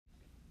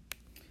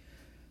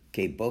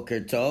Okay,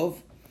 Boker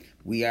Tov.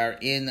 We are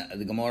in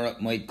the Gemara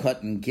Moed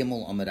Katan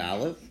Gimel Amud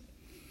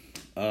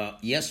Aleph.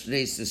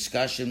 Yesterday's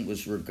discussion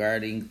was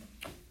regarding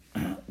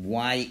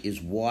why is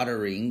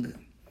watering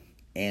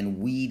and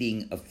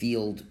weeding a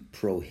field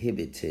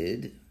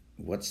prohibited?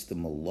 What's the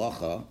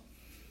malacha?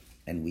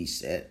 And we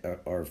said,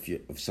 or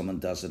if someone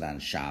does it on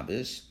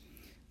Shabbos,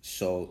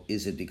 so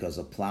is it because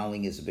of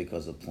plowing? Is it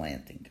because of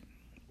planting?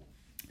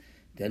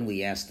 Then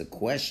we asked the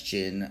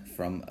question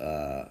from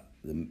a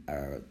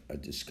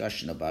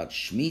discussion about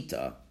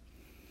Shemitah,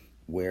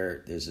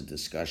 where there's a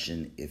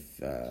discussion if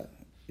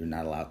you're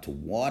not allowed to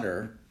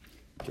water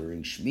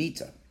during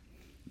Shemitah.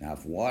 Now,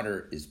 if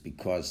water is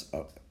because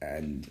of,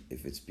 and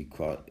if it's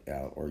because,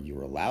 or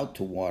you're allowed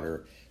to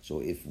water, so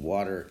if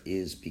water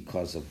is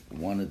because of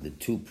one of the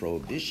two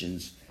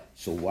prohibitions,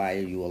 so why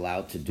are you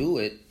allowed to do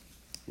it?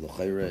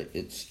 L'chaira,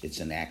 it's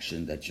an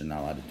action that you're not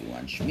allowed to do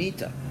on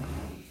Shemitah.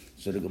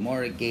 So the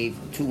Gemara gave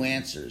two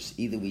answers.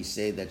 Either we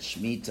say that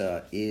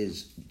Shemitah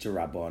is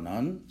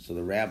D'Rabbanan, so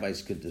the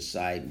rabbis could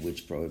decide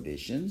which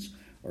prohibitions,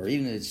 or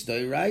even it's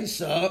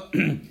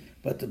D'Oraisa,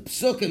 but the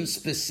Psukim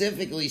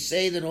specifically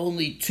say that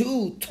only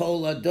two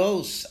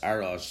tolados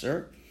are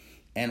Asr,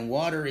 and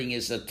watering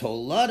is a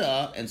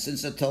tolada, and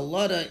since a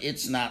tolada,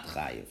 it's not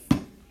chayiv.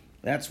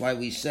 That's why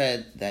we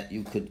said that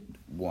you could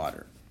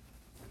water.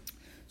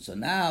 So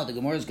now the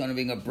Gemara is going to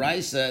bring a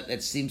brisa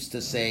that seems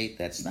to say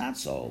that's not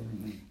so,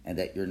 and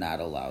that you're not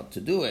allowed to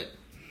do it.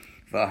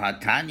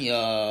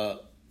 V'hatanya,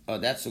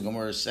 that's what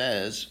Gemara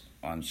says.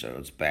 So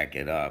let's back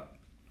it up.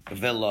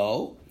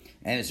 Velo,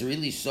 and it's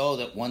really so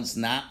that one's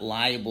not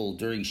liable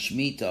during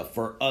Shemitah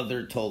for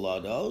other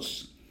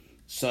tolados,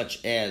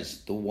 such as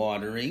the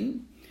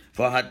watering.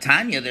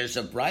 V'hatanya, there's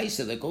a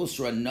brisa that goes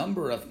through a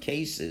number of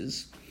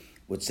cases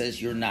which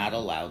says you're not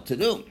allowed to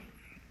do.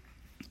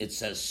 It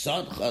says,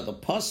 Sadcha, the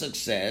Pasuk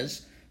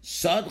says,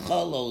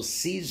 Sadcha lo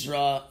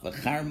sizra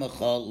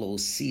v'charmacha lo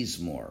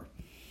sizmor.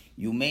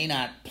 You may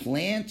not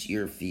plant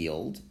your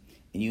field,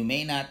 and you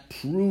may not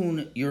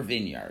prune your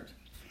vineyard.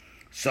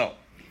 So,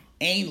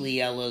 Ein li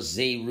ela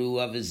zeru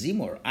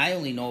avizimor. I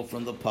only know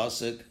from the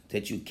Pasuk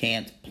that you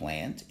can't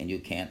plant and you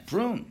can't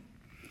prune.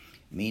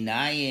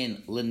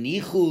 Minayin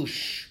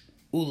lenichush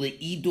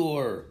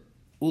uleidor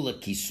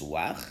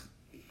ulekisuach.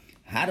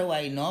 How do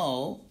I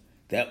know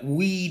that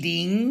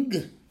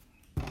weeding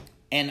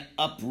and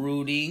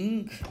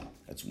uprooting,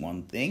 that's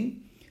one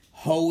thing,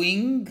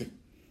 hoeing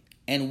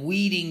and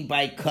weeding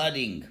by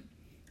cutting,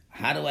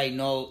 how do I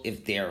know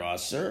if they're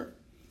asr?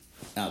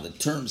 Now the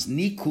terms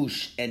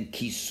nikush and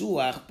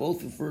kisuach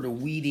both refer to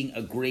weeding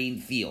a grain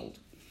field.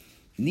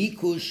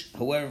 Nikush,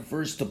 however,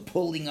 refers to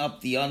pulling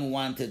up the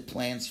unwanted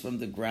plants from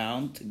the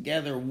ground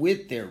together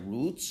with their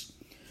roots,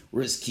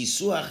 whereas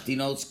kisuach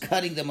denotes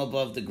cutting them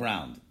above the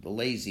ground, the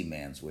lazy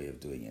man's way of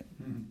doing it.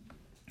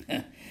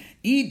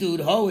 Idud,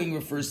 hoeing,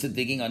 refers to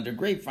digging under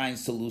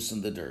grapevines to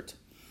loosen the dirt.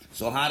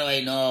 So how do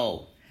I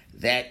know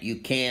that you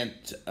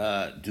can't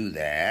do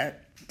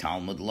that?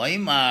 Talmud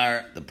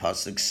Loimar, the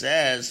Pasuk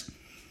says,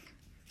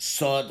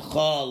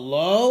 Sodcha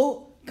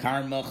lo,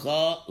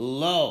 karmacha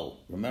lo.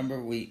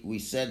 Remember we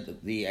said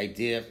the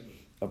idea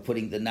of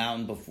putting the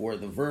noun before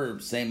the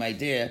verb, same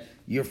idea.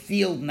 Your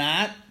field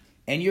not,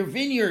 and your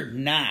vineyard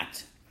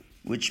not.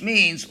 Which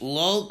means,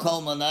 lo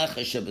kol malacha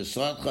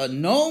shebesodcha,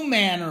 no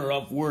manner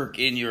of work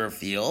in your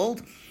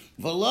field,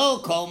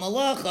 v'lo kol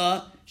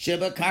malacha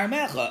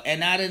shebekarmecha,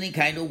 and not any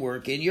kind of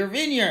work in your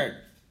vineyard.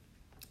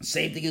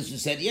 Same thing as we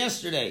said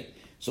yesterday.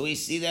 So we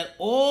see that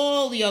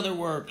all the other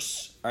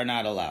works are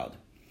not allowed.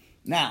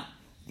 Now,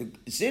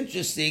 it's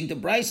interesting, the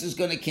Bryce is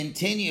going to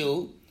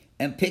continue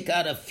and pick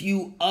out a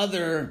few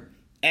other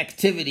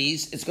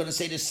activities. It's going to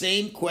say the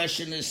same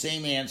question, the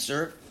same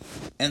answer.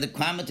 And the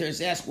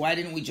commentators ask, why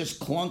didn't we just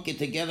clunk it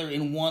together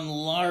in one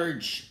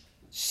large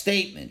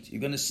statement?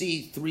 You're going to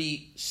see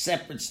three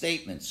separate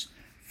statements.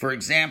 For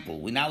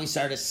example, we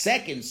start a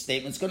second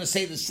statement. It's going to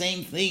say the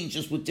same thing,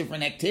 just with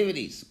different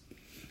activities.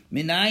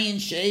 Minayin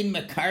shein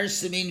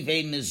mekarsimin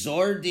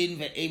ve'mezordin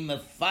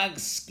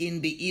ve'mefagskin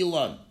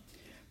be'ilon.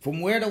 From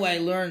where do I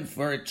learn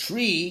for a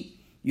tree,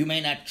 you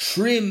may not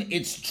trim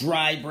its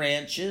dry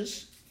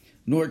branches,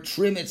 nor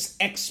trim its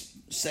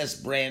excess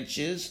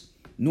branches,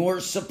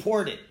 nor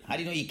support it. How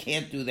do you know you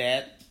can't do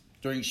that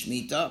during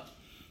Shemitah?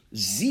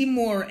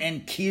 Zimor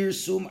and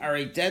kirsum are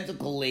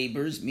identical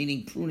labors,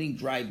 meaning pruning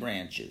dry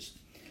branches.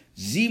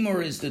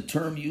 Zimor is the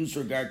term used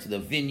with regard to the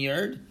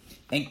vineyard,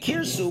 and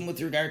kirsum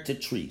with regard to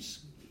trees.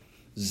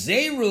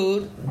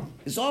 Zerud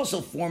is also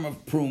a form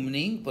of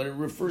pruning, but it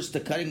refers to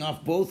cutting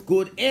off both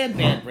good and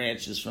bad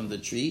branches from the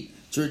tree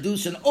to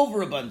reduce an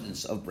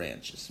overabundance of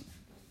branches.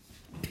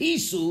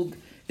 Pisug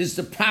is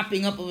the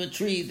propping up of a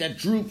tree that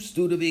droops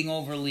due to being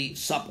overly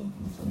supple.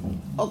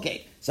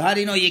 Okay, so how do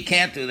you know you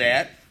can't do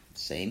that?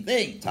 Same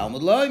thing.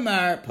 Talmud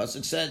Loimar,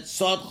 Pasuk said,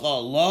 Sodcha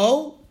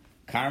lo,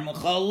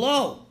 karmacha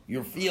lo.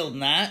 Your field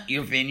not,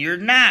 your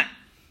vineyard not.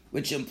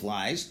 Which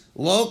implies,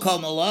 lo kol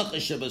malacha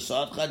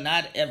shebesodcha,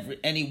 not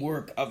any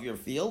work of your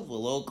field,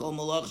 lo kol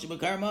malacha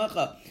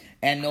shebekarmacha,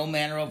 and no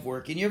manner of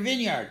work in your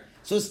vineyard.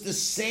 So it's the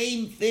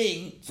same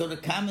thing. So the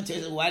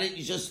commentator said, why didn't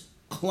you just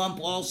clump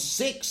all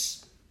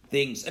 6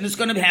 things? And it's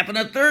going to happen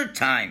a third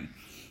time.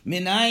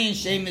 Minayin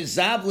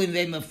she'mezavlin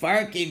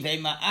ve'mefarkim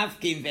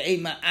ve'ma'afkim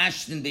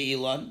ve'ma'ashtin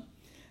be'ilon.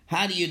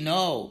 How do you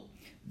know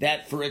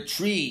that for a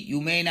tree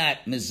you may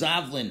not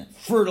mezavlin,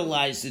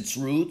 fertilize its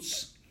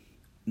roots,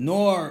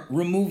 nor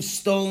remove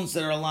stones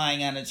that are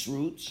lying on its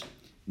roots,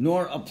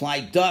 nor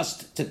apply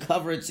dust to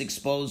cover its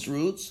exposed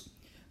roots,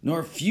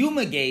 nor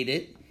fumigate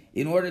it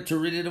in order to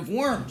rid it of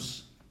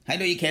worms? I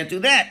know you can't do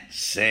that.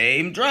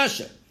 Same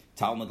drasha.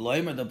 Talmud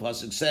Loimer, the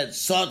pasuk said,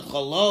 Sod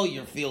chalo,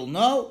 your field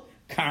no,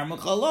 karma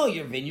chalo,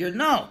 your vineyard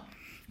no.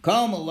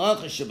 Kol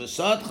malacha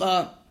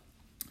shebesadcha,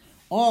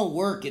 all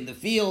work in the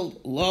field,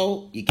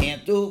 lo, you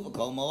can't do.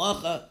 Kol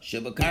malacha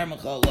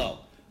shebekarmacha, lo,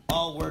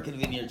 all work in the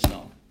vineyards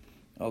no.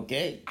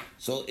 Okay,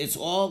 so it's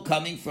all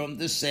coming from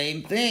the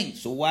same thing.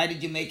 So why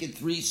did you make it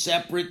 3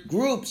 separate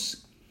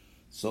groups?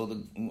 So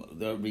the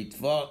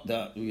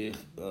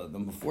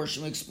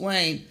Meforshim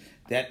explained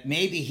that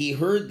maybe he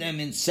heard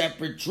them in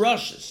separate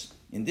drushes.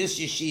 In this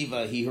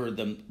yeshiva, he heard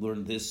them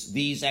learn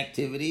these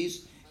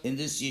activities. In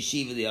this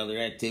yeshiva, the other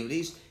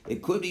activities.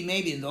 It could be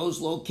maybe in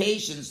those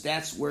locations,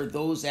 that's where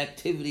those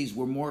activities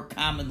were more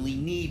commonly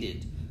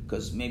needed,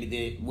 because maybe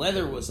the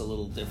weather was a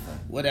little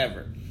different,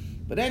 whatever.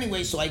 But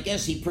anyway, so I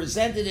guess he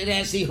presented it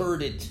as he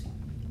heard it.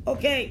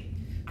 Okay,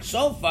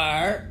 so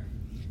far,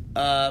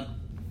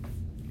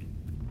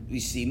 we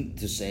seem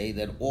to say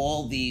that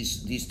all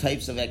these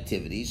types of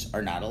activities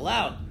are not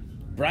allowed.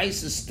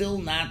 Bryce is still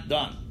not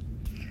done.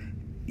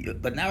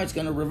 But now it's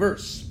going to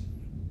reverse.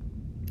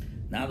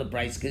 Now the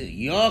Bryce can,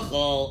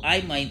 Yochol,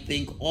 I might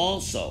think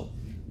also,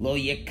 Lo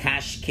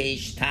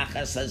yekashkesh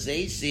tachas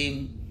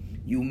hazesim,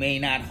 you may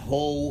not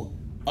hoe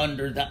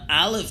under the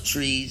olive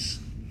trees.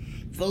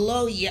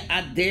 V'lo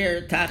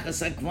ye'ader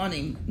tachas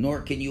akvanim,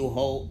 nor can you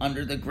hoe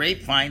under the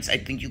grapevines. I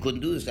think you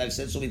couldn't do this. I've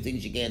said so many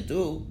things you can't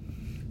do.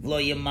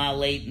 V'lo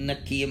yemalei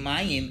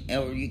nakiyamayim,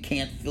 or you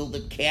can't fill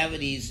the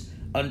cavities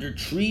under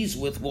trees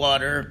with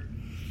water.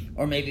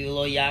 Or maybe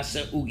lo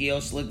yasa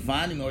ugios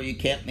legvanim, or you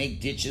can't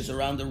make ditches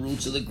around the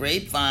roots of the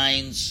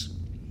grapevines.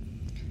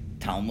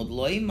 Talmud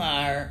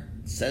Loimar,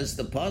 says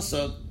the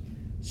pasuk,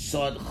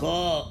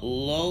 Sodcha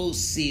lo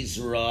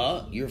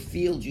sizra, your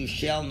field you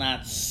shall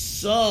not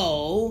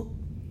sow.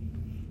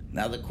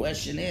 Now the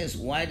question is,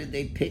 why did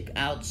they pick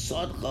out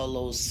Sodcha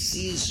lo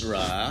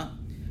sizra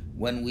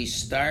when we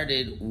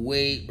started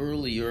way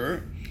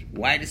earlier?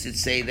 Why does it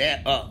say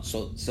that?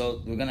 So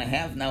we're going to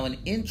have now an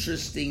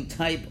interesting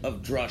type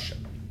of drasha.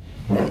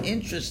 An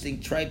interesting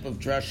type of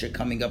drasha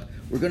coming up.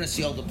 We're going to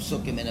see all the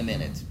psukim in a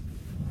minute.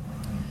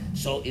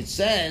 So it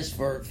says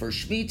for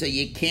Shemitah,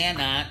 you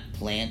cannot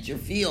plant your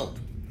field.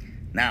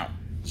 Now,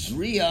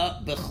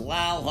 Zriya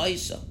Bechlal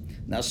Haisa.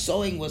 Now,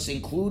 sowing was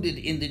included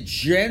in the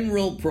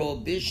general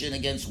prohibition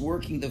against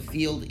working the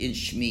field in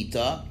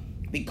Shemitah,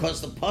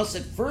 because the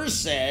pasuk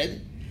first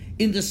said,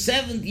 in the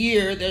 7th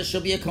year, there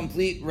shall be a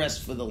complete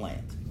rest for the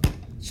land.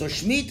 So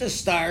Shemitah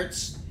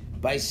starts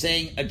by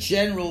saying a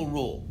general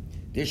rule.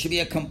 There should be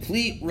a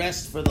complete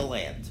rest for the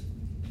land.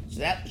 So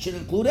that should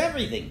include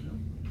everything.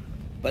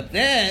 But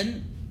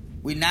then,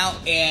 we now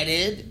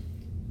added,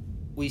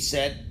 we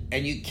said,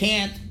 and you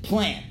can't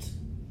plant.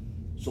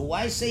 So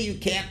why say you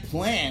can't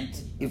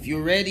plant if you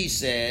already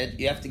said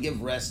you have to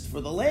give rest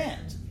for the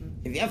land?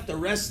 If you have to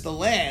rest the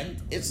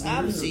land, it's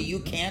obviously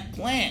you can't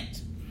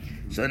plant.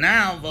 So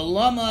now,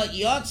 V'lama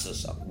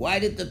Yatzasa, why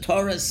did the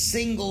Torah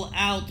single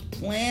out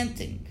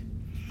planting?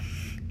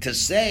 To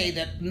say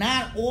that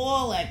not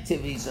all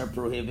activities are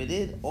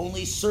prohibited,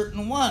 only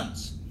certain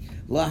ones.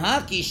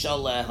 Lahaki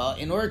shaleha,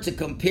 in order to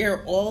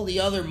compare all the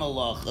other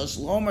malachas,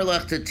 lomer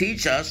lech, to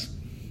teach us,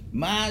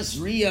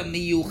 mazriya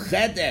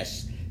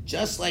miyuchedes,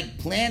 just like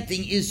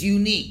planting is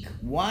unique.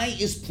 Why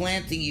is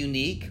planting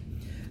unique?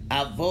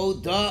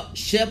 Avoda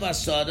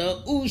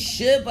shebasada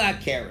u'sheba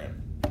kerem.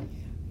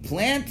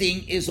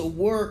 Planting is a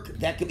work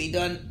that can be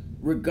done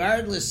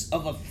regardless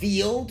of a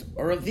field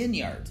or a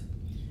vineyard.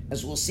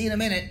 As we'll see in a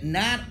minute,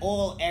 not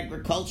all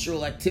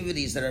agricultural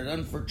activities that are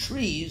done for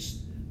trees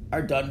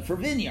are done for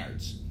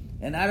vineyards.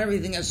 And not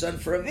everything that's done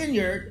for a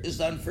vineyard is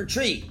done for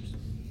trees.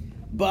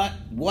 But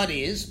what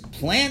is?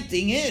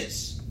 Planting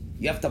is.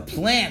 You have to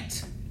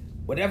plant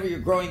whatever you're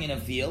growing in a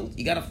field.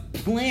 You got to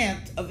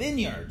plant a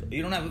vineyard.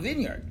 You don't have a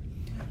vineyard.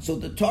 So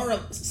the Torah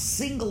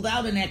singled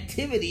out an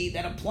activity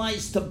that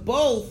applies to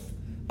both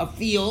a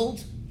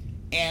field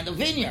and a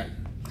vineyard.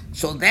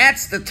 So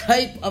that's the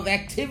type of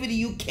activity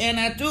you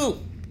cannot do.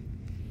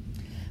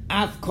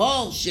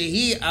 Afkol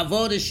shehi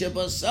avoda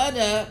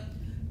shebasada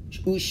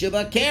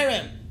u'sheba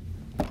kerem.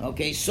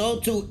 Okay, so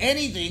too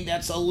anything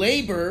that's a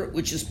labor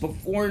which is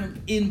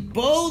performed in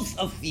both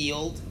a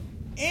field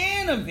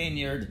and a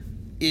vineyard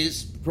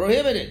is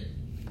prohibited.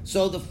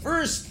 So the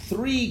first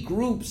 3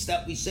 groups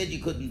that we said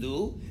you couldn't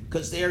do,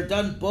 because they are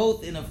done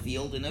both in a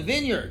field and a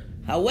vineyard.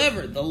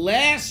 However, the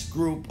last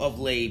group of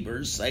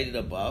labors cited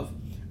above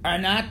are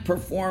not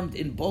performed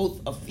in both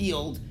a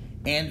field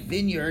and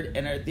vineyard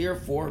and are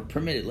therefore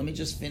permitted. Let me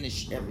just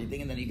finish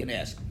everything and then you can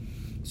ask.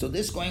 So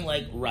this going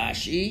like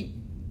Rashi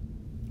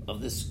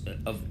of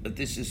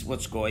this is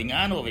what's going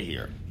on over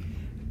here.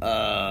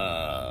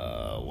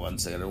 One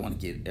second, I don't want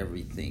to get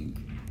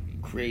everything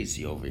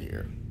crazy over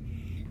here.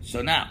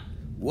 So now,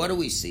 what do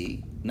we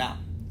see? Now,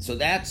 so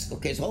that's,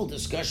 okay, it's a whole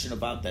discussion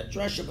about that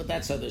drasha, but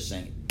that's how they're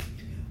saying it.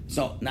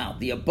 So now,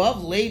 the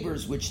above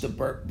labors which the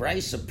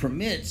Brisa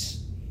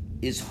permits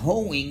is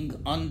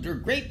hoeing under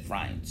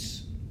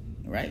grapevines,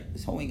 right?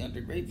 It's hoeing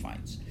under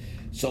grapevines.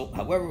 So,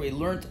 however, we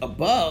learned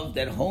above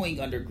that hoeing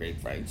under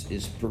grapevines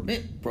is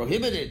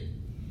prohibited.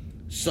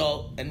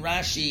 So, and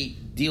Rashi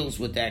deals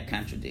with that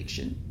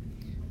contradiction.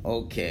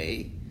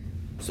 Okay,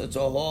 so it's a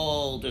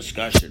whole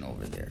discussion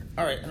over there.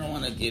 All right, I don't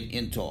want to get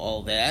into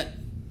all that.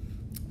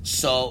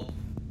 So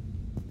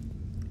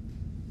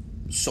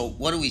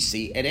what do we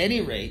see? At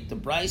any rate, the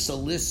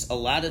Brisa lists a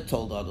lot of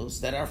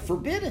tolados that are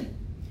forbidden.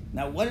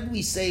 Now, what did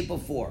we say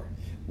before?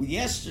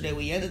 Yesterday,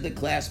 we ended the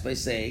class by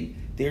saying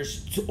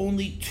there's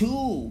only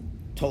two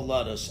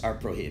tolados are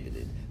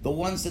prohibited. The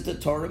ones that the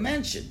Torah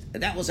mentioned.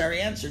 And that was our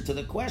answer to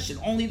the question.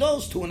 Only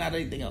those two and not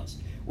anything else.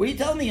 What do you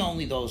tell me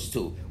only those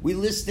two? We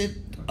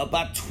listed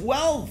about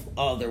 12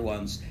 other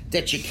ones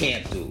that you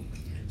can't do.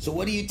 So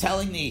what are you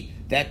telling me?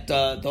 That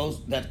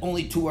that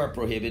only two are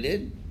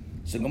prohibited?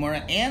 So Gemara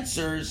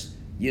answers,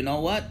 you know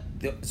what?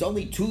 There's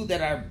only two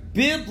that are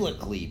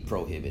biblically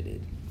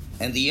prohibited.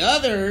 And the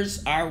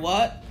others are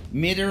what?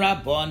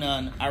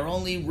 Midrabanan, are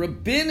only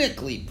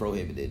rabbinically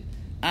prohibited.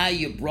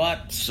 You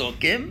brought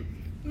psukim?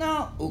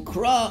 No,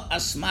 ukra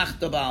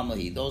asmachta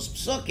b'almahi. Those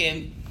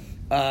psukim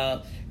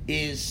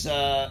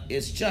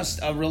is just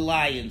a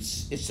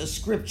reliance. It's a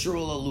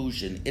scriptural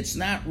allusion. It's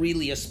not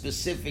really a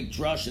specific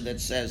drasha that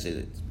says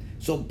it.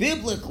 So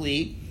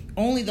biblically,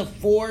 only the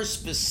four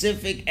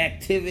specific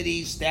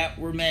activities that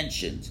were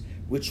mentioned,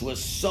 which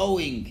was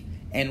sowing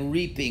and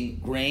reaping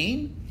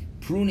grain,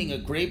 pruning a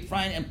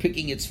grapevine, and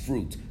picking its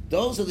fruit.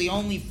 Those are the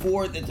only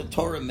four that the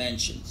Torah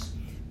mentions.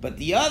 But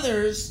the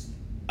others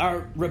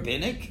are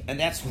rabbinic, and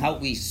that's how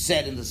we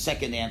said in the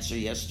second answer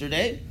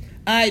yesterday.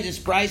 This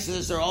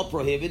prices are all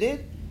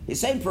prohibited. He's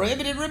saying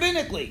prohibited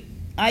rabbinically.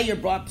 You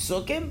brought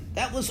psukim.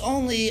 That was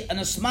only an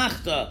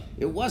asmachta.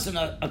 It wasn't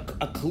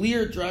a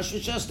clear drush.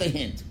 It's just a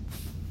hint.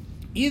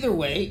 Either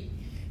way,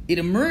 it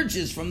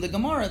emerges from the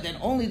Gemara that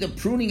only the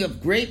pruning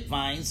of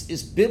grapevines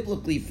is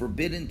biblically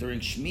forbidden during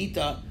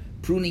Shemitah.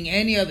 Pruning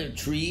any other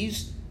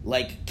trees,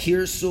 like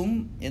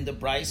kirsum in the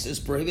Brisa, is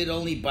prohibited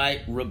only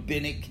by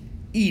rabbinic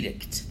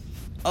edict.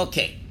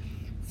 Okay,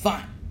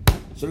 fine.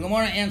 So the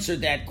Gemara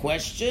answered that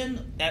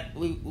question that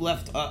we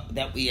left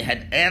that we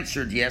had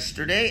answered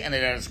yesterday, and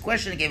it asked a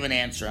question and gave an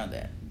answer on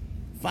that.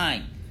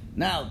 Fine.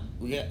 Now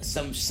we got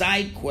some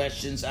side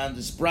questions on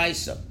this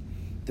brisa.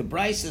 The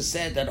brisa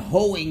said that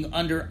hoeing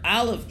under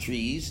olive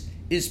trees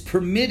is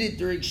permitted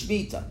during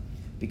Shemitah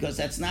because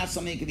that's not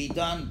something that can be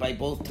done by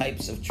both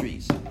types of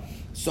trees.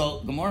 So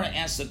Gemara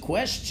asks a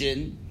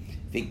question: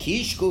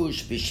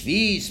 V'kishkush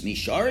b'shviz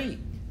mishari.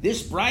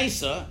 This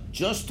brisa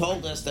just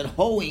told us that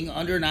hoeing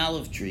under an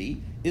olive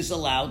tree is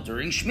allowed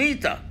during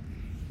Shemitah.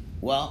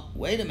 Well,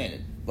 wait a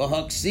minute.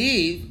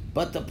 V'haksiv,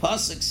 but the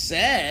pasuk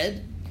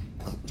said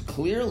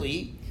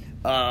clearly,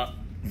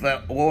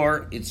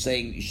 or it's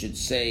saying you should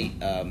say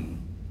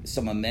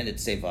some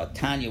amended say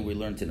Vatanya. We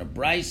learned in a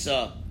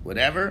brisa,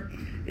 whatever.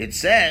 It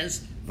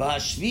says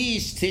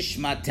V'hashviz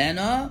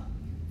tishmatena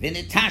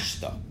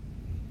v'nitashta.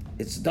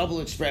 It's a double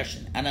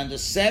expression. And on the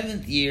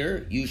seventh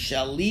year you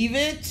shall leave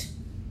it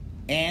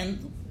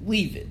and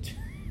leave it,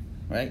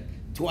 right?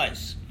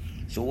 Twice.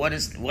 So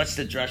what's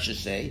the drasha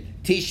say?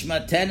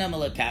 Tishmatena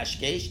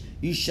melatashkesh.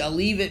 You shall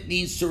leave it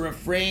means to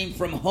refrain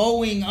from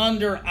hoeing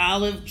under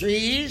olive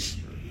trees.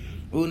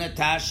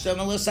 Unatashta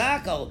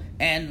melasako,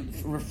 and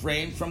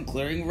refrain from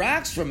clearing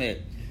rocks from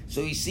it.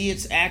 So you see,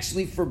 it's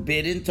actually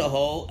forbidden to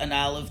hoe an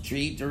olive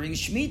tree during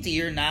Shemitah.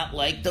 You're not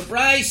like the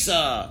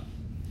brisa.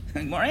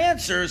 More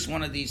answers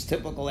one of these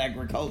typical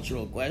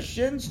agricultural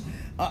questions.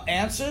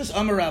 Answers.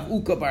 Amarav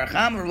Uka Bar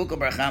Chama. Rav Uka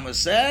Bar Chama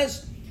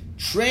says,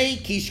 Trey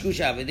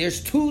kishkushav.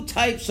 There's two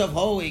types of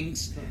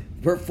hoeings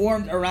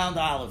performed around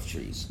olive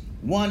trees.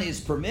 One is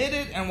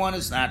permitted and one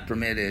is not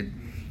permitted.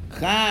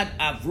 Chad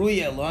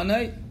avruya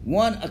lonai.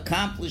 One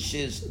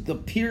accomplishes the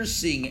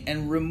piercing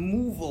and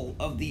removal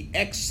of the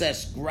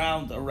excess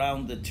ground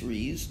around the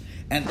trees,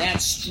 and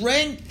that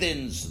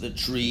strengthens the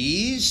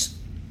trees.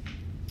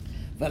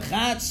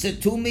 V'chad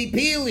setumi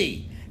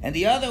pili. And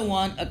the other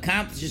one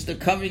accomplishes the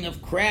covering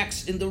of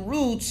cracks in the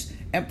roots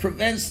and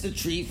prevents the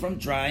tree from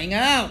drying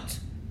out.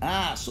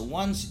 So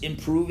one's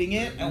improving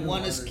it and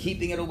one is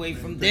keeping it away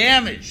from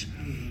damage.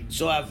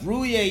 So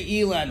avruye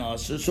ilan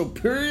aser. So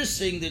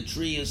piercing the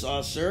tree is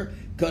aser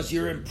because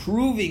you're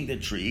improving the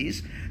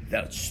trees.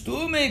 That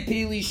stume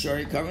pili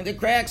shari, covering the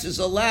cracks, is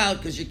allowed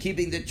because you're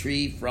keeping the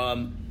tree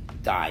from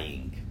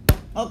dying.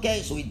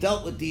 Okay, so we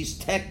dealt with these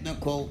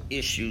technical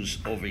issues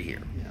over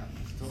here.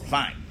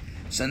 Fine.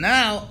 So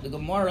now the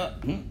Gemara.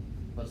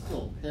 But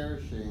still,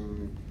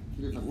 perishing.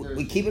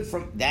 We keep it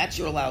from. That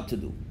you're allowed to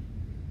do.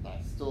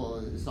 That's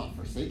still. It's not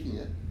forsaking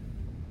it.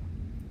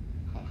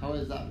 How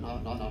is that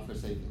not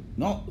forsaking?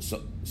 No,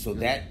 so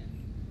that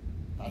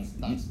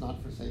That's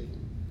not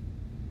forsaking.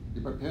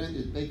 You're preparing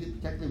to make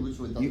it technically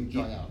so it doesn't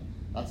dry out.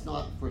 That's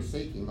not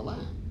forsaking the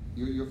land.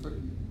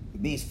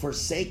 it means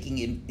forsaking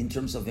in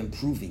terms of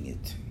improving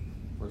it.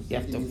 You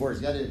have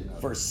to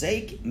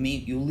forsake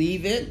mean you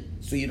leave it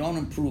so you don't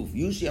improve.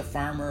 Usually a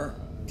farmer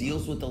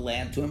deals with the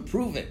land to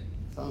improve it.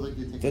 Sounds like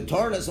you're taking The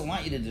Torah doesn't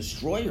want you to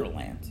destroy your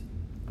land.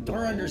 The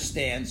Torah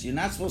understands you're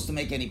not supposed to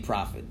make any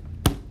profit.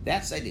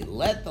 That's the idea.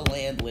 Let the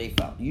land lay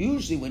fallow.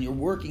 Usually when you're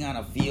working on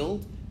a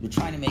field, you're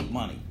trying to make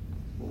money.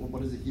 Well,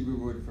 what is the Hebrew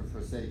word for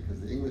forsake?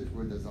 Because the English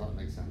word does not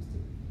make sense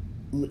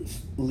to me.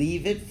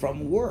 Leave it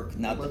from work.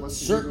 Now, What's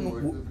the certain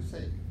Hebrew word for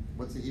forsake?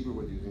 What's the Hebrew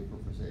word using for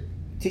forsake?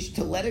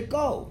 to let it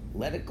go.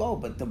 Let it go.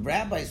 But the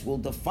rabbis will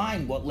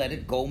define what let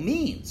it go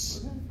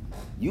means. Okay.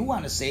 You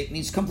want to say it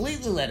means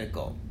completely let it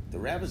go. The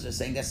rabbis are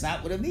saying that's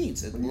not what it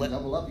means. When you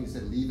double up, you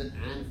said leave it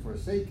and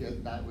forsake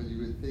it. That what you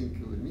would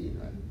think it would mean,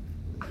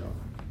 right?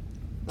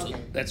 So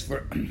Okay. that's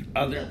for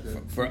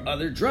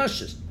other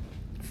drushes.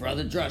 For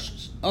other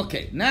drushes.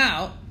 Okay,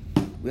 now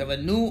we have a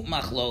new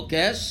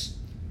machlokes.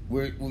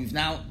 We've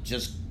now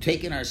just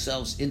taken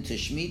ourselves into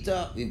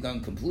Shemitah. We've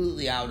gone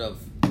completely out of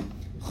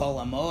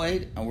Chol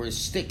HaMoed, and we're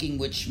sticking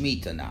with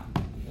Shemitah now.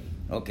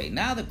 Okay,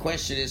 now the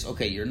question is,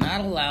 okay, you're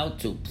not allowed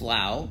to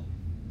plow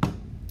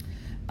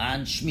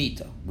on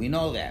Shemitah. We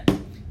know that.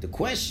 The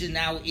question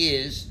now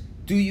is,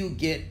 do you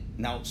get...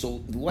 Now, so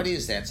what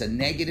is that? It's a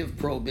negative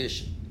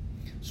prohibition.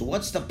 So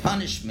what's the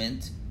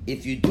punishment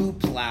if you do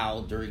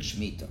plow during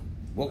Shemitah?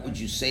 What would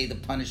you say the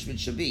punishment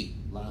should be?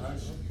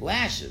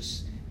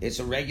 Lashes. It's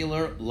a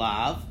regular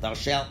lav, thou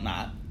shalt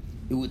not.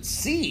 It would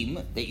seem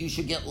that you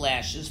should get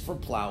lashes for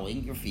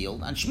plowing your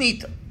field on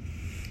Shemitah.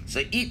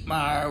 So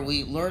Itmar,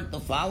 we learned the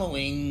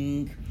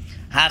following.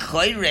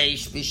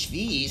 HaChoyresh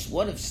b'Shvis,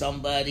 what if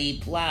somebody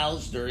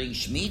plows during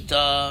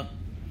Shemitah?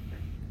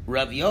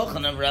 Rabbi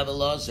Yochanan, Rabbi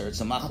Elazar. It's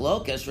a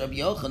machlokes, Rabbi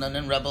Yochanan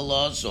and Rabbi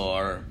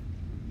Elazar.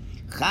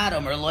 Chad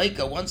Omer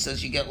Loika, one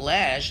says you get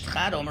lashed.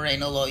 Chad Omer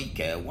Ein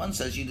Loika, one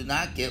says you do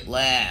not get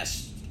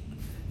lashed.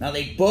 Now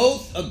they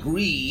both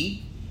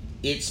agree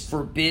it's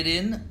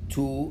forbidden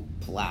to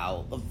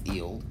plow a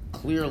field.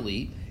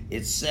 Clearly,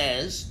 it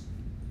says,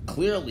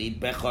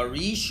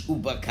 Becharish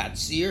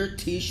ubakatzir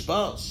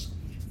tishbos.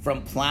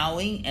 From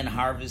plowing and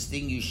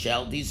harvesting you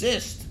shall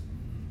desist.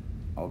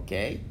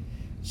 Okay?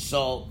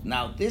 So,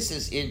 now this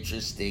is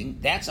interesting.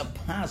 That's a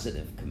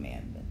positive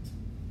commandment.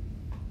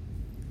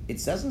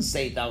 It doesn't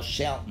say thou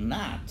shalt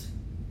not.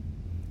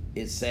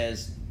 It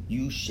says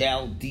you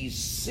shall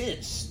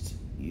desist.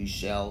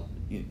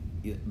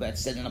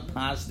 That's said in a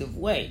positive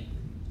way.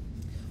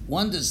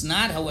 One does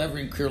not, however,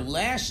 incur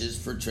lashes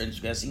for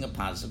transgressing a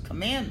positive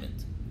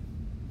commandment.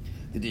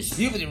 The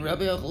dispute between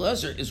Rabbi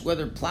Elazar is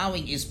whether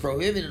plowing is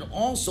prohibited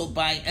also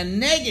by a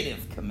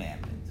negative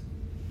commandment.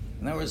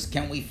 In other words,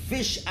 can we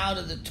fish out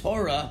of the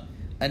Torah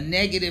a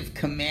negative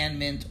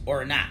commandment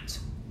or not?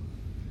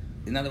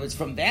 In other words,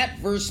 from that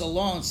verse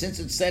alone, since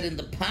it's said in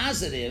the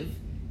positive,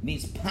 it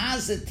means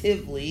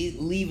positively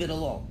leave it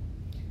alone.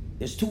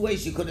 There's two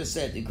ways you could have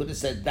said. You could have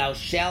said, thou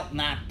shalt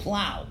not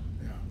plow.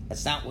 Yeah.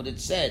 That's not what it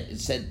said. It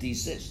said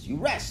desist. You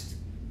rest.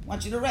 I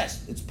want you to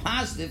rest. It's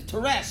positive to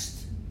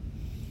rest.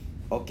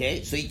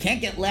 Okay, so you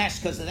can't get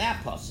lashed because of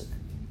that pasuk.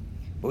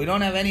 But we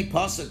don't have any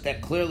pasuk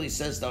that clearly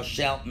says thou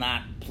shalt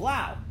not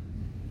plow.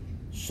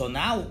 So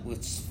now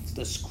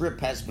the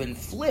script has been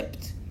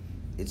flipped.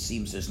 It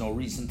seems there's no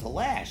reason to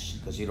lash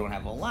because you don't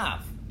have a lav.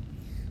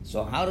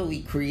 So how do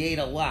we create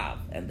a lav?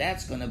 And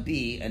that's going to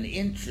be an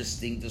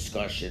interesting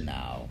discussion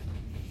now.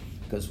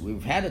 Because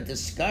we've had a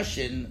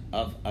discussion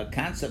of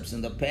concepts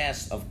in the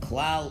past of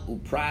klal,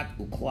 uprat,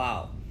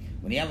 uklal.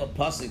 When you have a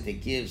pasuk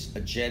that gives a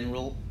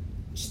general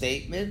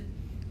statement,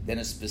 then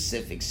a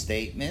specific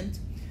statement.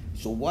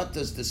 So what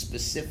does the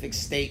specific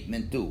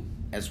statement do?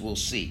 As we'll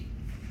see.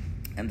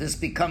 And this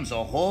becomes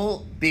a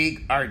whole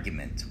big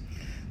argument.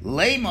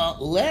 Lema,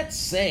 let's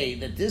say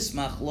that this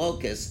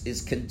machlokas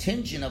is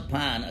contingent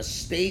upon a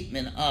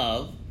statement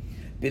of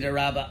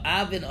B'derabba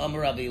Avin Amar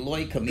Rabbi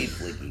Eloi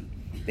Kamifligi.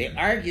 They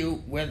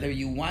argue whether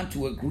you want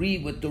to agree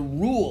with the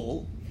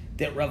rule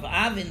that Rav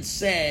Avin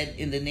said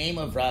in the name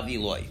of Rabbi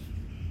Eloi.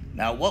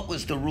 Now, what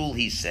was the rule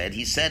he said?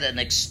 He said an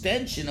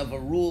extension of a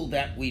rule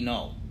that we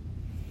know.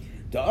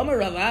 The Amar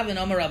Rav Avin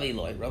Amar Rabbi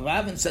Eloi. Rav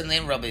Avin said in the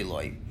name of Rabbi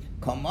Eloi,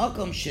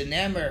 Kamakom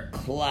shenemer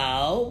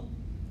klal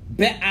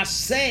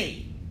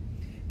be'asei.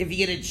 If you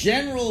get a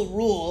general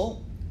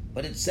rule,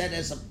 but it's said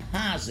as a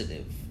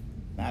positive,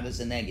 not as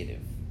a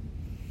negative.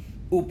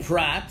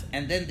 Uprat,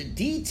 and then the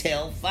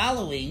detail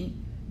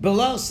following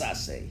below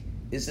sasei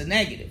is a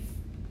negative.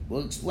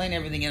 We'll explain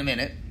everything in a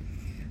minute.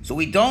 So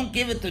we don't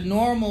give it the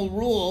normal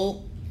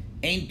rule,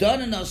 ain't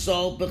done enough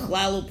so,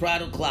 bechlal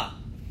uprat uklal.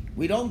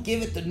 We don't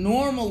give it the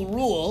normal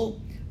rule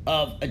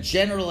of a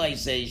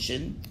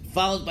generalization,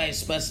 followed by a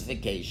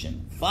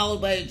specification,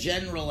 followed by a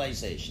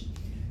generalization.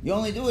 You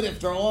only do it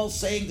if they're all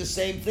saying the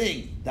same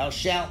thing. Thou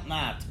shalt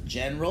not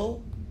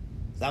general,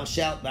 thou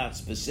shalt not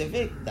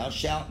specific, thou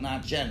shalt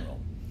not general.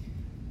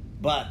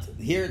 But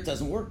here it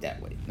doesn't work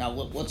that way. Now,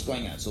 what's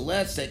going on? So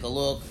let's take a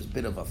look. There's a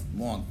bit of a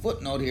long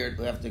footnote here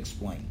we have to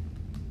explain.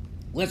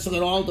 Let's look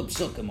at all the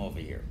psukim over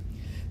here.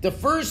 The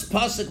first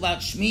pasuk about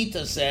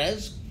Shemitah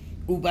says,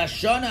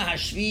 Ubashana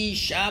hashvi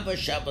shaba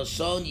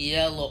shabason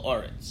yeh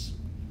lo'oretz.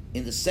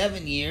 In the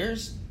 7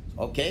 years,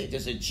 okay,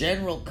 there's a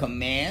general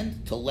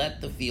command to let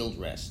the field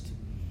rest.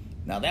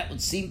 Now that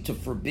would seem to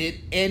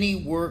forbid any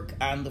work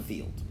on the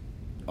field.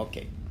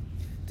 Okay.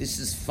 This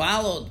is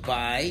followed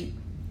by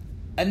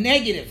a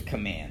negative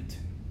command.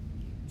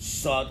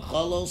 Sadcha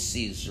lo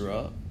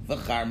sizra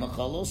v'charmacha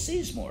lo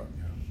sizmor.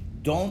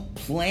 Don't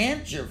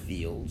plant your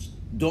fields.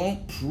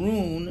 Don't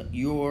prune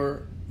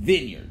your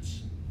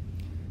vineyards.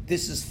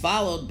 This is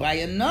followed by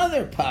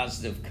another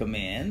positive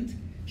command.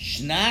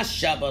 Shnas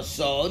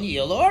shabason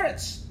yeh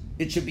lo'oretz.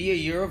 It should be a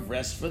year of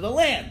rest for the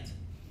land.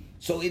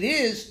 So it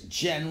is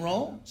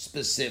general,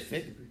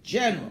 specific,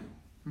 general.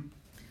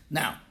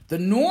 Now, the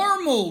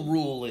normal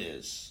rule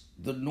is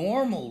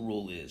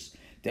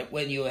that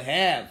when you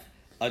have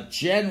a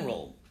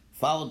general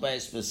followed by a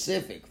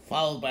specific,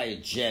 followed by a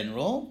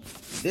general,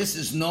 this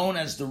is known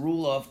as the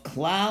rule of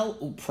klal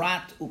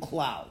uprat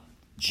uklal.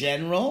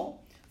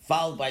 General,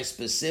 followed by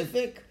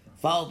specific,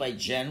 followed by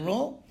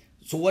general.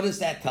 So what is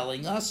that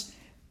telling us?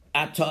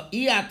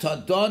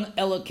 Atadon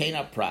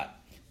elokein prat.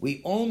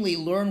 We only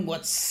learn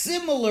what's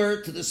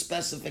similar to the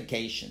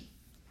specification.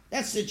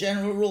 That's the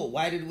general rule.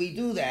 Why did we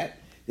do that?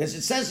 Because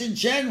it says in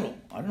general.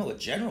 I don't know what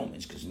general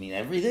means, because it means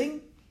everything.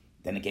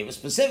 Then it gave a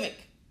specific.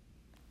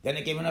 Then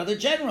it gave another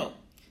general.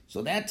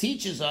 So that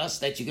teaches us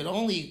that you can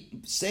only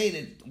say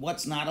that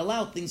what's not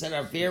allowed, things that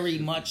are very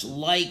much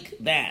like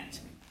that.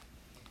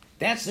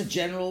 That's the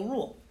general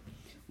rule.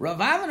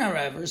 Rav Avin,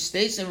 however,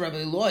 states in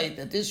Rabbi Lloyd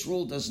that this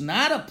rule does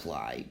not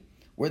apply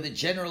where the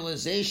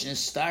generalization is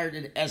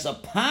started as a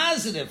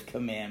positive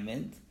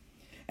commandment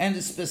and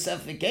the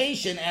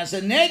specification as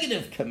a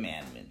negative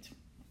commandment.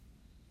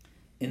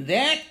 In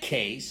that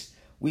case,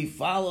 we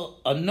follow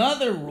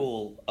another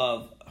rule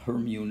of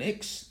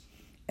hermeneutics,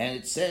 and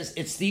it says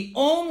it's the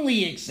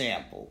only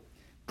example.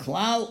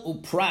 Klal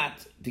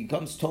uprat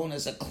becomes known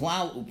as a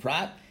klal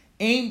uprat,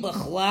 ein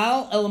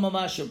b'chlal el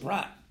mamash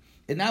uprat.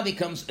 It now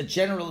becomes a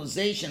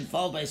generalization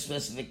followed by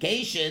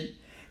specification,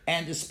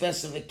 and the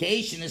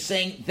specification is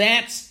saying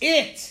that's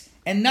it,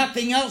 and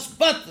nothing else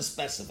but the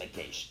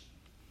specification.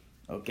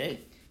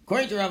 Okay?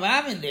 According to Rav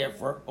Avin,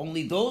 therefore,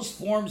 only those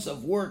forms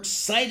of work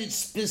cited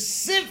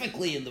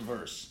specifically in the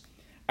verse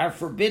are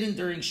forbidden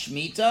during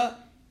Shemitah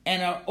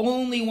and are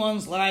only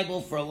ones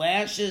liable for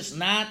lashes,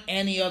 not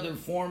any other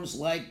forms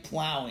like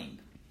plowing.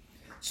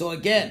 So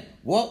again,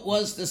 what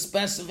was the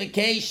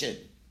specification?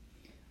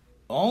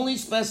 The only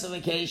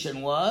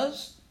specification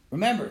was,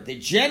 remember, the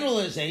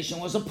generalization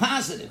was a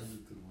positive.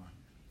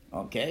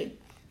 Okay?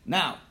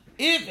 Now,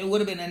 if it would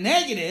have been a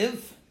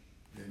negative,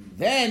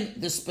 then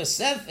the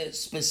specific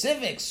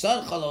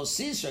sarcha lo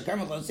sisra,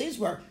 karma lo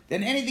sisra,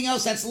 then anything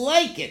else that's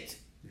like it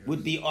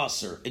would be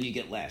usher, and you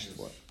get lashed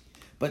for it.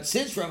 But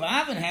since Rav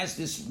Avin has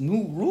this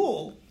new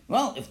rule,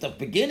 well, if the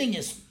beginning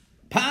is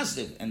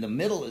positive and the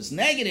middle is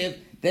negative,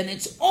 then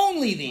it's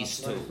only these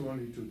two.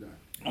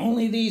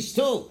 Only these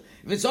two.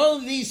 If it's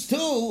only these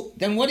two,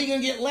 then what are you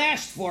going to get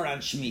lashed for on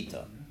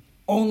Shemitah?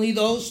 Only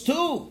those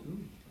two.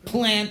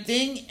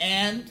 Planting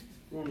and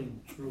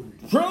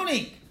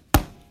pruning.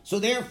 So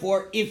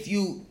therefore, if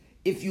you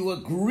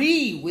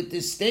agree with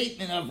this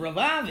statement of Rav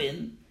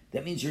Avin,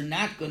 that means you're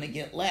not going to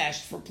get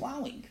lashed for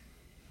plowing.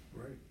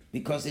 Right.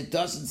 Because it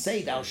doesn't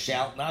say thou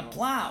shalt not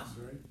plow.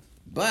 Right.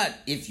 But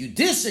if you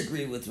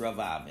disagree with Rav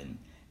Avin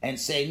and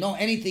say, no,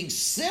 anything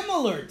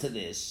similar to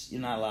this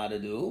you're not allowed to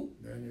do,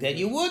 then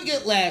you would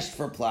get lashed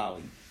for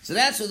plowing. So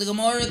that's what the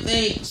Gemara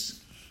thinks.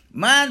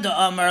 Manda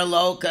Amar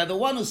Loka, the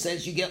one who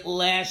says you get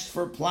lashed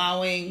for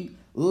plowing,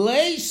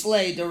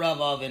 Leisley de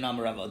Rav Avin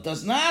Amar Rav Avin,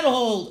 does not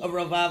hold of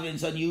Rav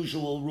Avin's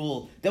unusual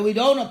rule that we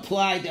don't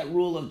apply that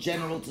rule of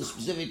general to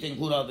specific to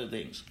include other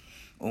things.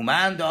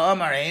 Umanda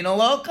Amar Eino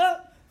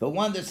Loka, the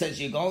one that says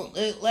you go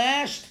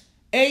lashed,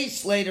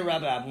 Leisley de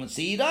Rav Avin.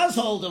 See, he does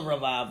hold of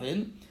Rav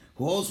Avin,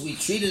 who holds we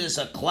treat it as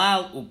a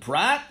klal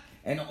uprat,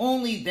 and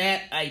only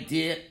that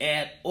idea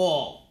at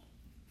all.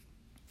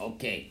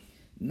 Okay,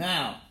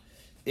 now,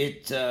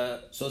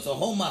 so it's a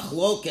whole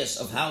machlokes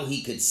of how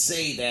he could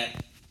say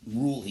that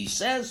rule he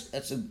says.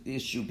 That's an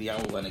issue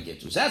beyond what we're going to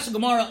get to. So that's the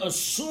Gemara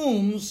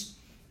assumes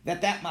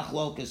that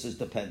machlokes is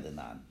dependent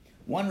on.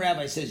 One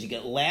rabbi says you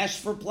get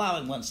lashed for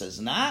plowing, one says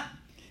not.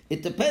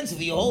 It depends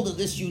if you hold of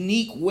this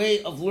unique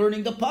way of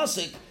learning the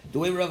pasuk, the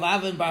way Rav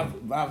Avin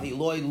Rav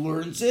Eloi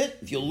learns it.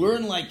 If you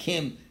learn like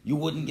him, you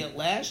wouldn't get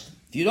lashed.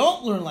 If you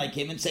don't learn like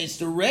him and say it's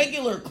the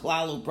regular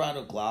klal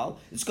uprado klal,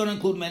 it's going to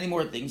include many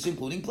more things,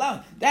 including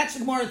plowing. That's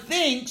the Gemara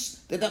thinks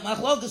that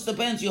machlokes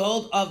depends you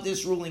hold of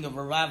this ruling of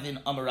Rav Avin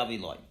Amar Rav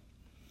Eloi.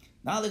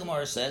 Now the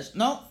Gemara says,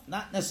 no,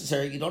 not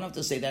necessary. You don't have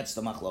to say that's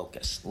the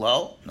machlokes.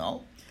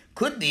 No.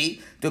 Could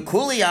be the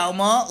kuli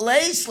alma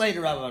leis later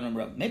Rav Avin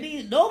Rav.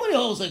 Maybe nobody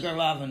holds like Rav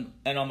Avin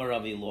and Amar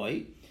Rav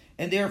Eloi,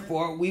 and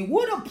therefore we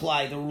would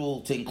apply the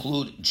rule to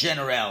include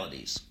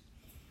generalities.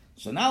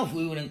 So now if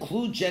we would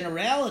include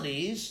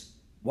generalities,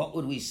 what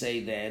would we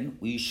say then?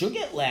 We should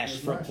get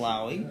lashed for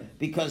plowing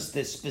because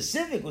the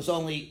specific was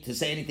only to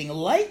say anything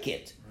like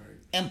it. Right.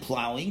 And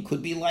plowing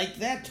could be like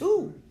that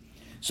too.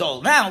 So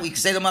now we can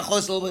say the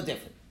machlos a little bit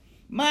different.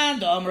 Man,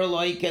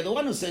 the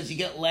one who says you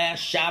get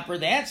lashed, shopper,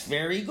 that's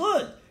very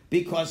good.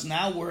 Because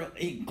now we're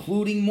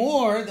including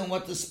more than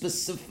what the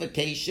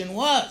specification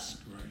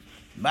was. Right.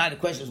 But the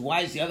question is,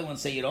 why does the other one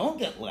say you don't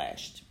get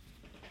lashed?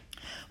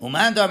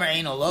 Uman damer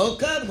eino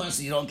loka, the one who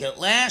says you don't get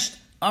lashed,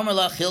 Amar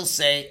lach, he'll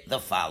say the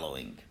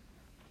following.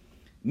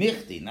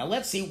 Michti. Now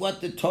let's see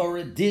what the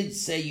Torah did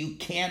say you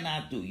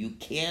cannot do. You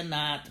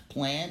cannot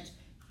plant,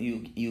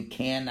 you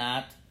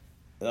cannot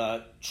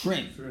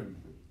trim.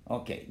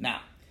 Okay, now,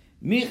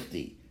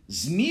 Michti.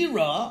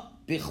 Zmira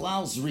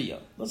bichlal zriya.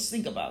 Let's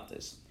think about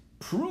this.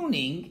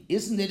 Pruning,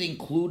 isn't it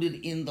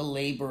included in the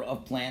labor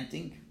of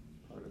planting?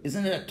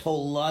 Isn't it a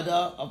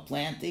tolada of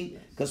planting?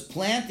 Because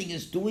planting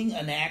is doing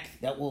an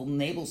act that will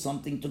enable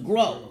something to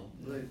grow.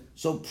 Right.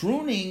 So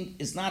pruning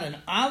is not an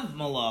av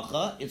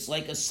malacha, it's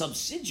like a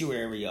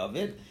subsidiary of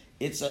it.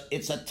 It's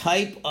a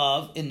type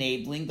of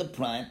enabling the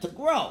plant to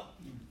grow.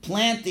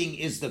 Planting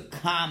is the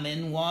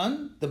common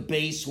one, the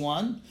base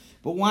one,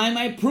 but why am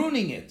I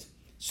pruning it?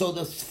 So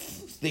the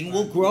thing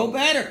will grow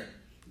better.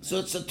 So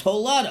it's a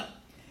tolada.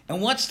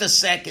 And what's the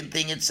second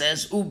thing it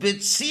says?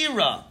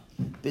 Ubitzira.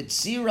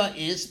 Bitzira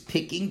is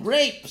picking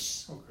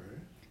grapes. Okay.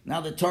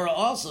 Now the Torah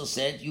also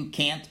said you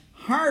can't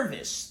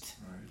harvest.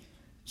 Right.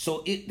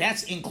 So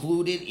that's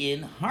included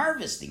in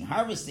harvesting.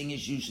 Harvesting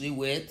is usually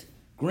with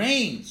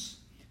grains.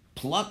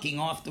 Plucking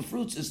off the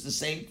fruits is the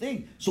same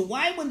thing. So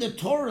why when the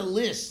Torah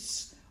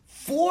lists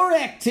 4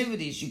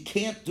 activities you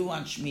can't do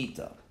on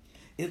Shemitah,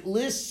 it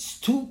lists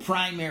 2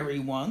 primary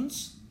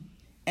ones,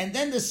 and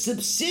then the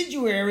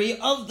subsidiary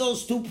of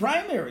those 2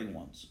 primary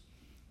ones.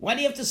 Why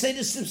do you have to say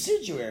the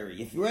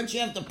subsidiary? If you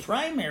have the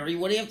primary,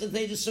 what do you have to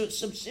say the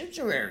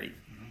subsidiary?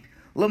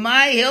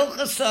 Lamai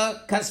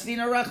hilchasa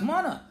kasvina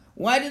rachmana.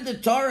 Why did the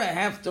Torah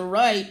have to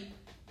write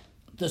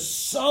the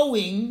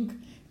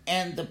sowing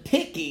and the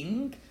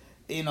picking,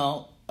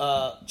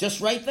 just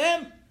write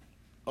them?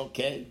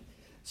 Okay.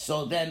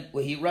 So then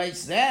when he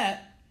writes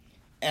that,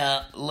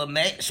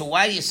 so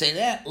why do you say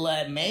that?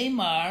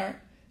 Lameimar,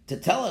 to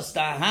tell us,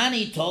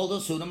 Tahani told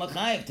us Huda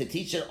Machayev, to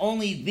teach that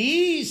only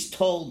these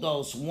told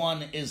us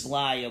one is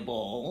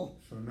liable.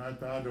 So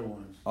not the other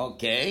ones.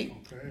 Okay.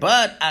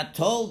 But I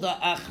told the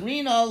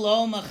Achrina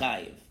lo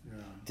Machayev.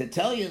 Yeah. To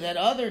tell you that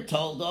other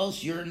told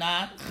us you're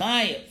not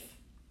Chayev.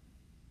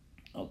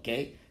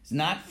 Okay? It's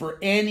not for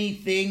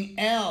anything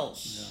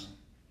else. Yeah.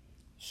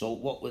 So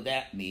what would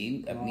that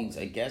mean? That means,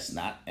 I guess,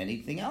 not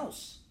anything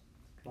else.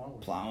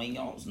 Plowing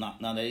else,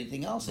 not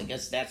anything else. I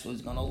guess that's what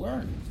he's going to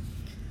learn.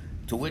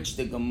 To which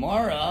the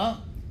Gemara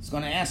is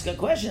going to ask a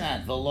question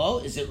on Velo,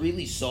 is it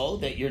really so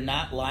that you're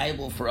not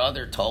liable for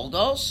other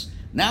toldos?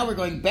 Now we're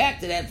going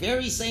back to that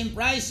very same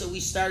brisa we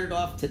started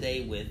off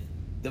today with.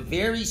 The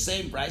very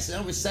same brisa.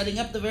 Now we're setting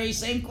up the very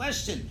same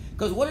question.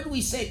 Because what did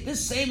we say?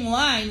 This same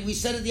line we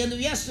said at the end of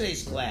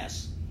yesterday's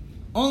class.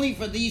 Only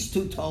for these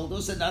 2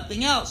 toldos and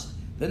nothing else.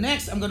 The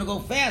next, I'm going to go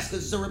fast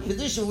because it's a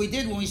repetition we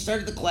did when we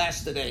started the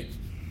class today.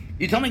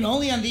 You tell me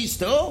only on these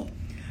 2?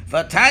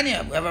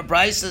 Vatanya, we have a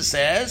brisa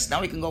says, now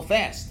we can go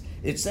fast.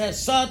 It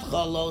says, Sadcha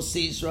lo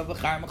sisra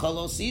v'charmacha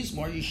lo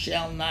sismor, you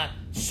shall not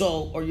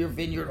sow or your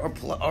vineyard or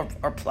plow,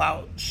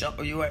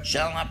 or you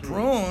shall not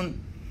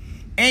prune.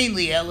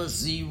 Ainli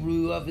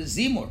elaziru of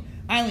zimur.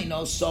 I only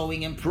know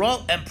sowing and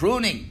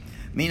pruning.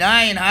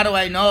 Minayin, how do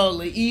I know?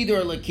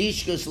 Le'eder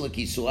lekishkus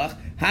lekisuach.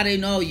 How do I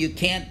know you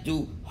can't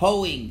do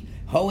hoeing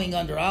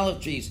under olive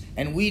trees,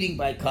 and weeding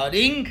by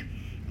cutting?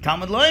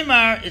 Talmud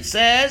Loimar, it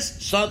says,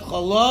 Sadcha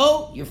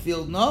lo, your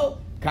field no,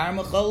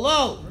 Karmacha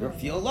lo, your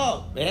field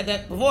lo. They had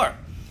that before.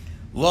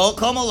 Lo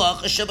kol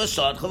malacha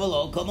shebasadcha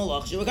v'lo kol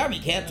malacha shebakarma.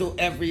 You can't do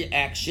every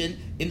action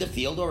in the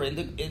field or in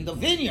the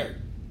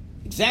vineyard.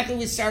 Exactly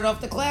what we started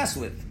off the class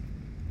with.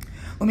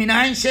 And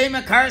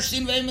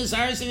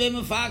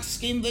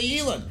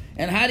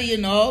how do you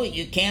know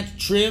you can't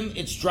trim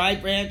its dry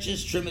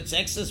branches, trim its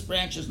excess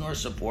branches, nor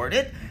support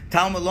it?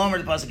 Talmud Lomer,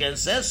 the pasuk again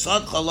says,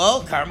 Sadcha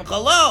lo,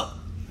 Karmacha lo.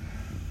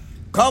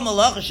 Kol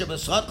malacha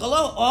shebasadcha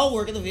lo, all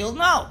work in the field,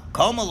 no.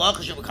 Kol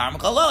malacha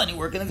shebakarmacha lo, any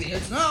work in the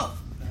vineyards, no.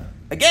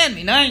 Again,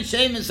 how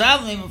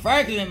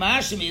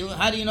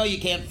do you know you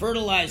can't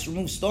fertilize,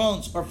 remove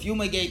stones, or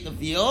fumigate the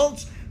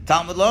fields?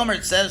 Talmud Lomer,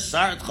 it says,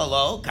 Saratcha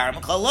lo,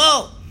 Karmacha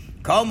lo.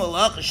 Kol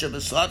malacha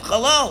shebasadcha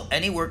lo,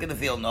 any work in the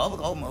field, no.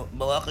 Kol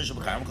malacha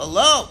shebakarmacha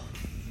lo.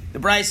 The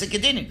Brisa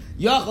continued.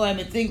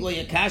 I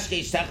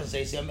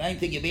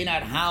think you may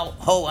not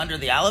hoe under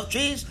the olive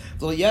trees.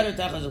 You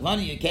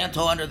can't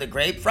hoe under the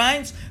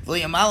grapevines.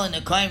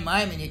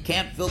 And you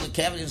can't fill the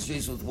cavity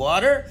trees with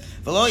water.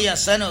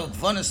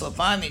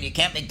 And you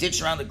can't make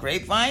ditch around the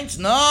grapevines.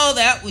 No,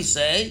 that we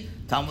say.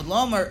 Talmud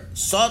Lomer,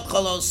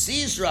 Sadcha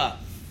Sizra.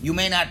 You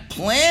may not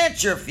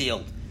plant your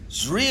field.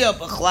 Zriya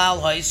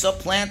b'chlal ha'isa,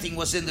 planting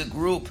was in the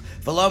group.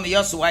 V'lo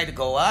miyasu, why to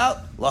go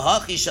out?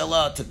 Lahachi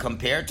shala, to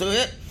compare to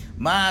it.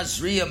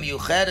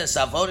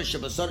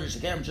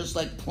 Just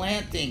like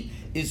planting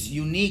is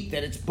unique,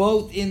 that it's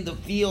both in the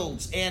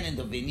fields and in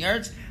the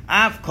vineyards.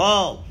 Everything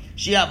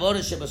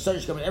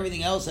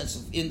else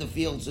that's in the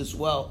fields as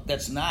well,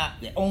 that's not,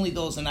 only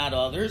those and not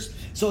others.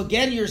 So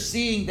again, you're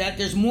seeing that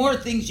there's more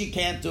things you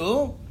can't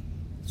do.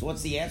 So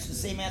what's the answer? The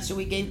same answer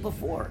we gave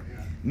before.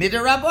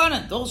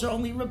 Midrabanan, those are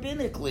only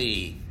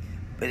rabbinically.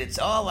 But it's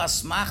all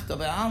asmachta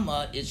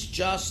be'alma, it's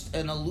just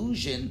an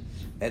illusion,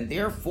 and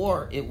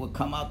therefore it would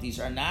come out these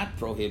are not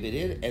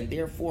prohibited, and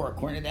therefore,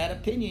 according to that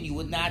opinion, you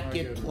would not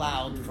get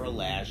plowed for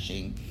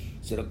lashing.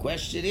 So the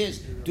question is,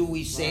 do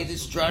we say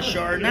this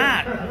drasha or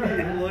not?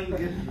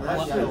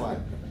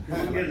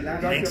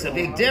 Makes a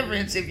big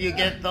difference if you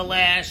get the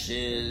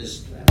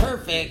lashes.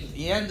 Perfect.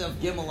 The end of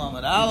Gimel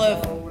Amud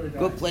Aleph.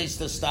 Good place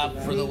to stop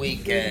for the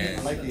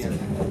weekend.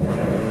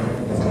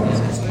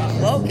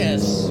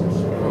 Locus.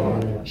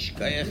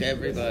 Shkayach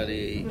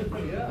everybody.